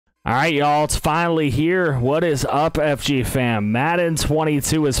All right, y'all, it's finally here. What is up, FG fam? Madden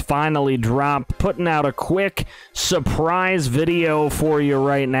 22 is finally dropped, putting out a quick surprise video for you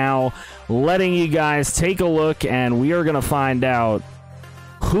right now, letting you guys take a look, and we are going to find out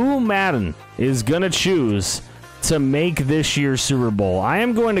who Madden is going to choose to make this year's Super Bowl. I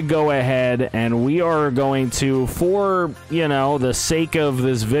am going to go ahead, and we are going to, for, the sake of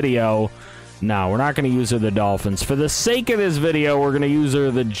this video... No, we're not going to use her the Dolphins. For the sake of this video, we're going to use her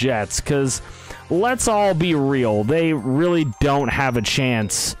the Jets, because let's all be real. They really don't have a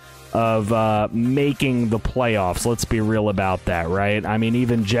chance of making the playoffs. Let's be real about that, right? I mean,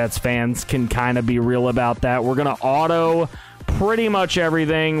 even Jets fans can kind of be real about that. We're going to auto pretty much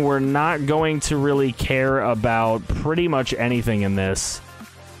everything. We're not going to really care about pretty much anything in this.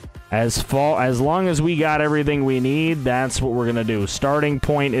 As long as we got everything we need, that's what we're going to do. Starting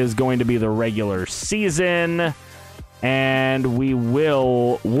point is going to be the regular season, and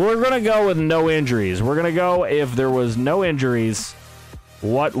we're going to go with no injuries. We're going to go, if there was no injuries,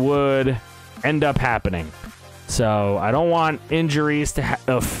 what would end up happening. So I don't want injuries to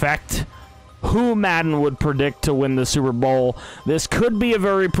affect who Madden would predict to win the Super Bowl. This could be a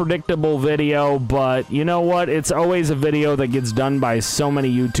very predictable video, but you know what? It's always a video that gets done by so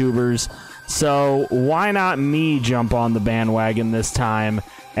many YouTubers. So why not me jump on the bandwagon this time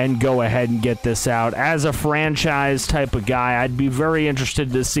and go ahead and get this out? As a franchise type of guy, I'd be very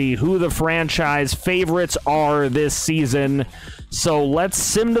interested to see who the franchise favorites are this season. So let's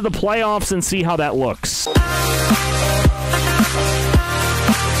sim to the playoffs and see how that looks.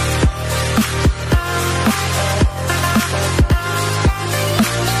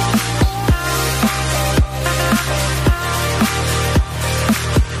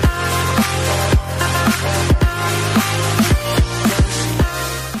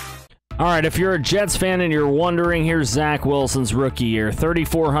 All right, if you're a Jets fan and you're wondering, here's Zach Wilson's rookie year.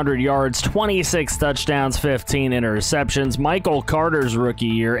 3,400 yards, 26 touchdowns, 15 interceptions. Michael Carter's rookie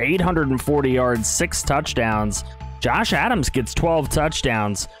year, 840 yards, 6 touchdowns. Josh Adams gets 12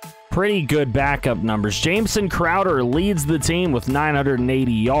 touchdowns. Pretty good backup numbers. Jameson Crowder leads the team with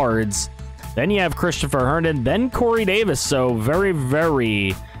 980 yards. Then you have Christopher Herndon, then Corey Davis. So very,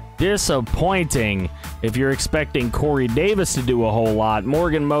 very disappointing if you're expecting Corey Davis to do a whole lot.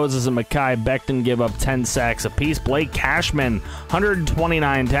 Morgan Moses and Mekhi Becton give up 10 sacks apiece. Blake Cashman,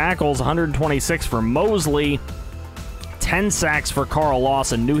 129 tackles, 126 for Mosley. 10 sacks for Carl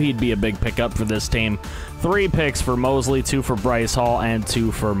Lawson. Knew he'd be a big pickup for this team. 3 picks for Mosley, 2 for Bryce Hall, and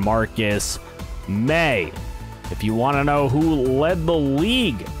 2 for Marcus May. If you want to know who led the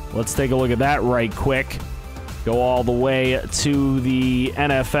league, let's take a look at that right quick. Go all the way to the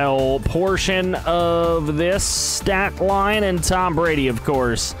NFL portion of this stat line, and Tom Brady, of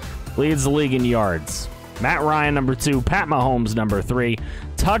course, leads the league in yards. Matt Ryan, number 2. Pat Mahomes, number 3.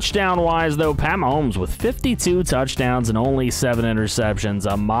 Touchdown-wise, though, Pat Mahomes with 52 touchdowns and only 7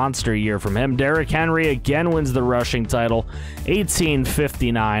 interceptions. A monster year from him. Derrick Henry again wins the rushing title.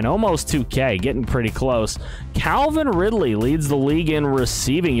 1859, almost 2K, getting pretty close. Calvin Ridley leads the league in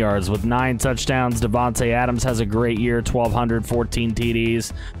receiving yards with 9 touchdowns. Devontae Adams has a great year, 1,214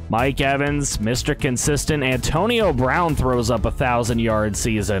 TDs. Mike Evans, Mr. Consistent. Antonio Brown throws up a 1,000-yard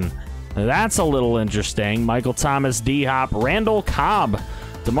season. That's a little interesting. Michael Thomas, D-Hop, Randall Cobb,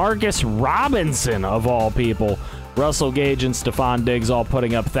 Demarcus Robinson, of all people. Russell Gage and Stephon Diggs all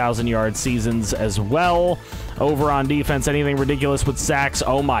putting up 1,000-yard seasons as well. Over on defense, anything ridiculous with sacks?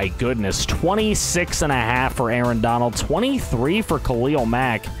 Oh my goodness. 26.5 for Aaron Donald, 23 for Khalil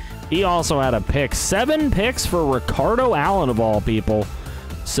Mack. He also had a pick. 7 picks for Ricardo Allen, of all people.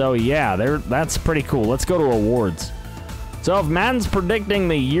 So yeah, that's pretty cool. Let's go to awards. So if Madden's predicting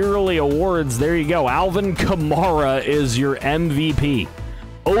the yearly awards, there you go. Alvin Kamara is your MVP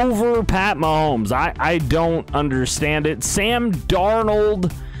over Pat Mahomes. I don't understand it. Sam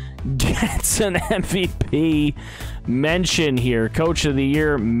Darnold gets an MVP mention here. Coach of the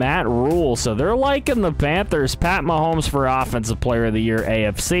Year, Matt Rule. So they're liking the Panthers. Pat Mahomes for Offensive Player of the Year,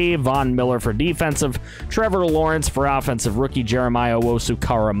 AFC. Von Miller for Defensive. Trevor Lawrence for Offensive Rookie. Jeremiah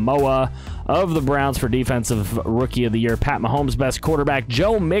Owusu-Koramoah of the Browns for Defensive Rookie of the Year. Pat Mahomes, Best Quarterback.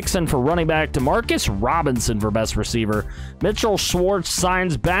 Joe Mixon for Running Back. Demarcus Robinson for Best Receiver. Mitchell Schwartz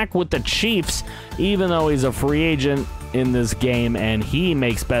signs back with the Chiefs, even though he's a free agent in this game, and he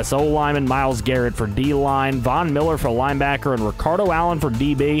makes Best O-Lineman. Myles Garrett for D-Line. Von Miller for Linebacker, and Ricardo Allen for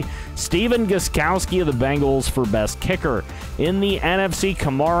DB. Steven Gostkowski of the Bengals for Best Kicker. In the NFC,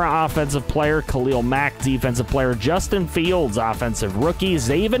 Kamara, Offensive Player. Khalil Mack, Defensive Player. Justin Fields, Offensive Rookie.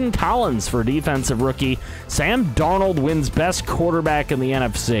 Zaven Collins for Defensive Rookie. Sam Darnold wins Best Quarterback in the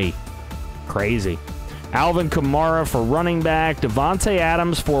NFC. Crazy. Alvin Kamara for running back, Devontae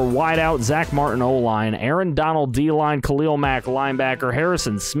Adams for wideout, Zach Martin O-line, Aaron Donald D-line, Khalil Mack linebacker,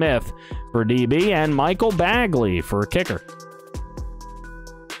 Harrison Smith for DB, and Michael Bagley for kicker.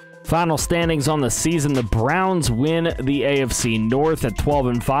 Final standings on the season, the Browns win the AFC North at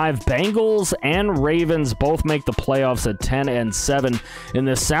 12-5. Bengals and Ravens both make the playoffs at 10-7. In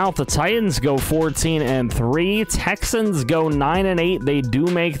the South, the Titans go 14-3. Texans go 9-8. They do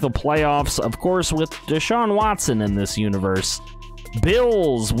make the playoffs, of course, with Deshaun Watson in this universe.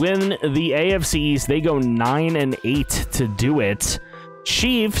 Bills win the AFC East. They go 9-8 to do it.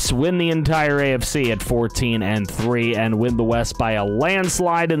 Chiefs win the entire AFC at 14-3 and win the West by a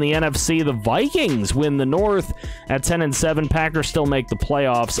landslide. In the NFC, the Vikings win the North at 10-7. Packers still make the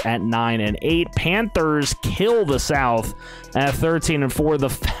playoffs at 9-8. Panthers kill the South at 13-4. The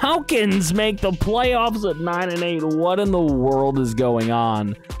Falcons make the playoffs at 9-8. What in the world is going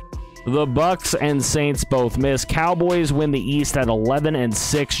on? The Bucks and Saints both miss. Cowboys win the East at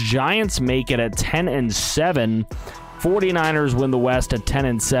 11-6. Giants make it at 10-7. 49ers win the West at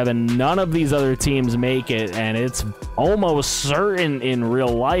 10-7. None of these other teams make it, and it's almost certain in real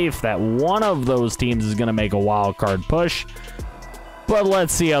life that one of those teams is going to make a wild card push. But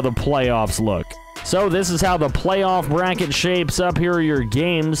let's see how the playoffs look. So this is how the playoff bracket shapes up. Here are your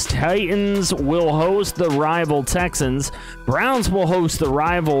games. Titans will host the rival Texans. Browns will host the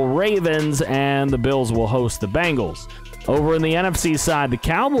rival Ravens, and the Bills will host the Bengals. Over in the NFC side, the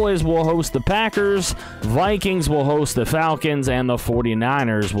Cowboys will host the Packers, Vikings will host the Falcons, and the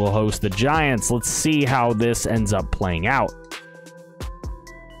 49ers will host the Giants. Let's see how this ends up playing out.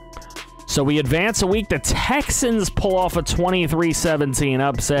 So we advance a week. The Texans pull off a 23-17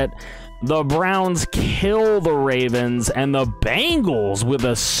 upset. The Browns kill the Ravens, and the Bengals with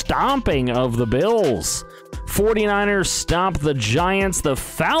a stomping of the Bills. 49ers stomp the Giants, the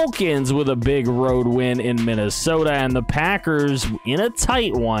Falcons with a big road win in Minnesota, and the Packers in a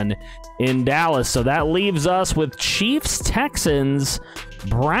tight one in Dallas. So that leaves us with Chiefs, Texans,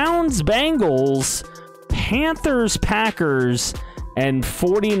 Browns, Bengals, Panthers, Packers, and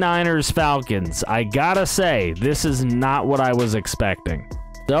 49ers, Falcons. I gotta say, this is not what I was expecting.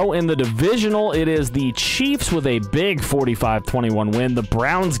 So in the divisional, it is the Chiefs with a big 45-21 win. The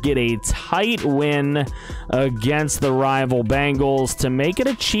Browns get a tight win against the rival Bengals to make it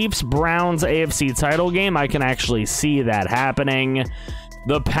a Chiefs-Browns AFC title game. I can actually see that happening.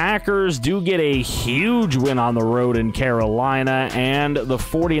 The Packers do get a huge win on the road in Carolina, and the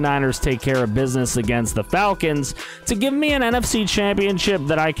 49ers take care of business against the Falcons to give me an NFC championship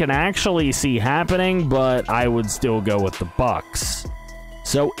that I can actually see happening, but I would still go with the Bucs.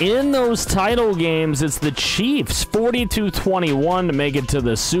 So in those title games, it's the Chiefs 42-21 to make it to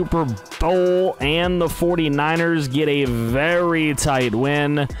the Super Bowl, and the 49ers get a very tight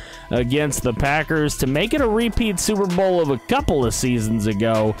win against the Packers to make it a repeat Super Bowl of a couple of seasons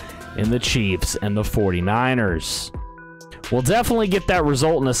ago in the Chiefs and the 49ers. We'll definitely get that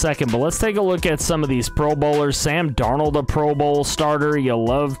result in a second, but let's take a look at some of these Pro Bowlers. Sam Darnold, a Pro Bowl starter. You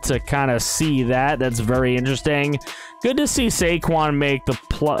love to kind of see that. That's very interesting. Good to see Saquon make the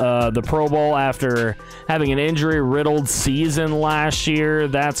Pro Bowl after having an injury-riddled season last year.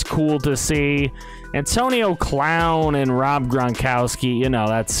 That's cool to see. Antonio Clown and Rob Gronkowski, you know,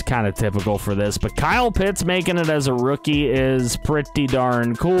 that's kind of typical for this. But Kyle Pitts making it as a rookie is pretty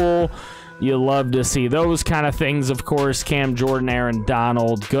darn cool. You love to see those kind of things, of course. Cam Jordan, Aaron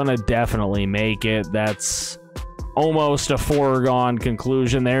Donald, gonna definitely make it. That's almost a foregone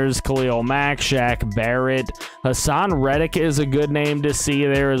conclusion. There's Khalil Mack, Shaq Barrett. Hassan Reddick is a good name to see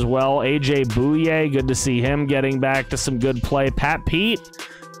there as well. A.J. Bouye, good to see him getting back to some good play. Pat Pete,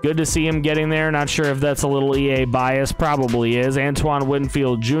 good to see him getting there. Not sure if that's a little EA bias. Probably is. Antoine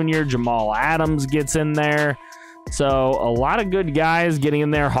Winfield Jr., Jamal Adams gets in there. So a lot of good guys getting in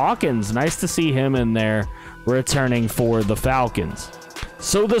there. Hawkins, nice to see him in there returning for the Falcons.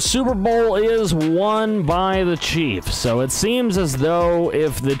 So the Super Bowl is won by the Chiefs. So it seems as though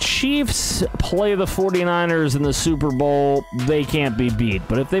if the Chiefs play the 49ers in the Super Bowl, they can't be beat.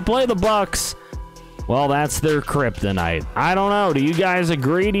 But if they play the Bucs, well, that's their kryptonite. I don't know. Do you guys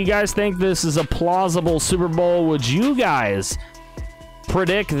agree? Do you guys think this is a plausible Super Bowl? Would you guys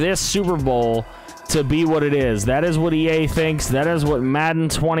predict this Super Bowl to be what it is? That is what EA thinks. That is what Madden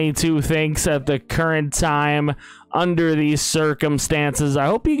 22 thinks at the current time under these circumstances. I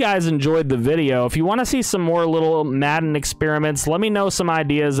hope you guys enjoyed the video. If you want to see some more little Madden experiments, let me know some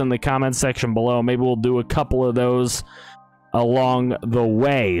ideas in the comments section below. Maybe we'll do a couple of those. along the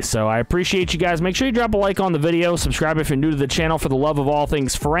way. So I appreciate you guys. Make sure you drop a like on the video. Subscribe if you're new to the channel for the love of all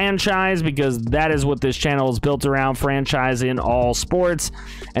things franchise, because that is what this channel is built around, franchise in all sports.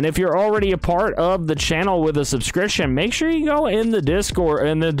 And if you're already a part of the channel with a subscription, make sure you go in the Discord,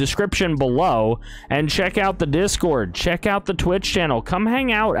 in the description below, and check out the Discord. Check out the Twitch channel. Come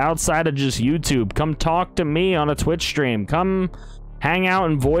hang out outside of just YouTube. Come talk to me on a Twitch stream. Come hang out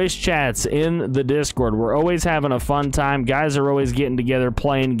in voice chats in the Discord. We're always having a fun time. Guys are always getting together,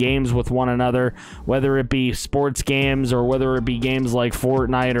 playing games with one another, whether it be sports games or whether it be games like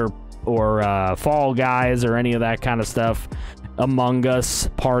Fortnite or Fall Guys or any of that kind of stuff. Among Us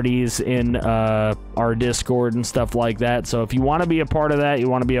parties in our Discord and stuff like that. So if you want to be a part of that, you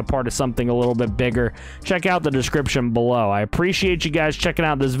want to be a part of something a little bit bigger, check out the description below. I appreciate you guys checking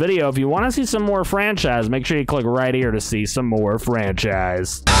out this video. If you want to see some more franchise, make sure you click right here to see some more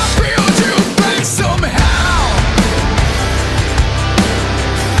franchise. I feel you back somehow.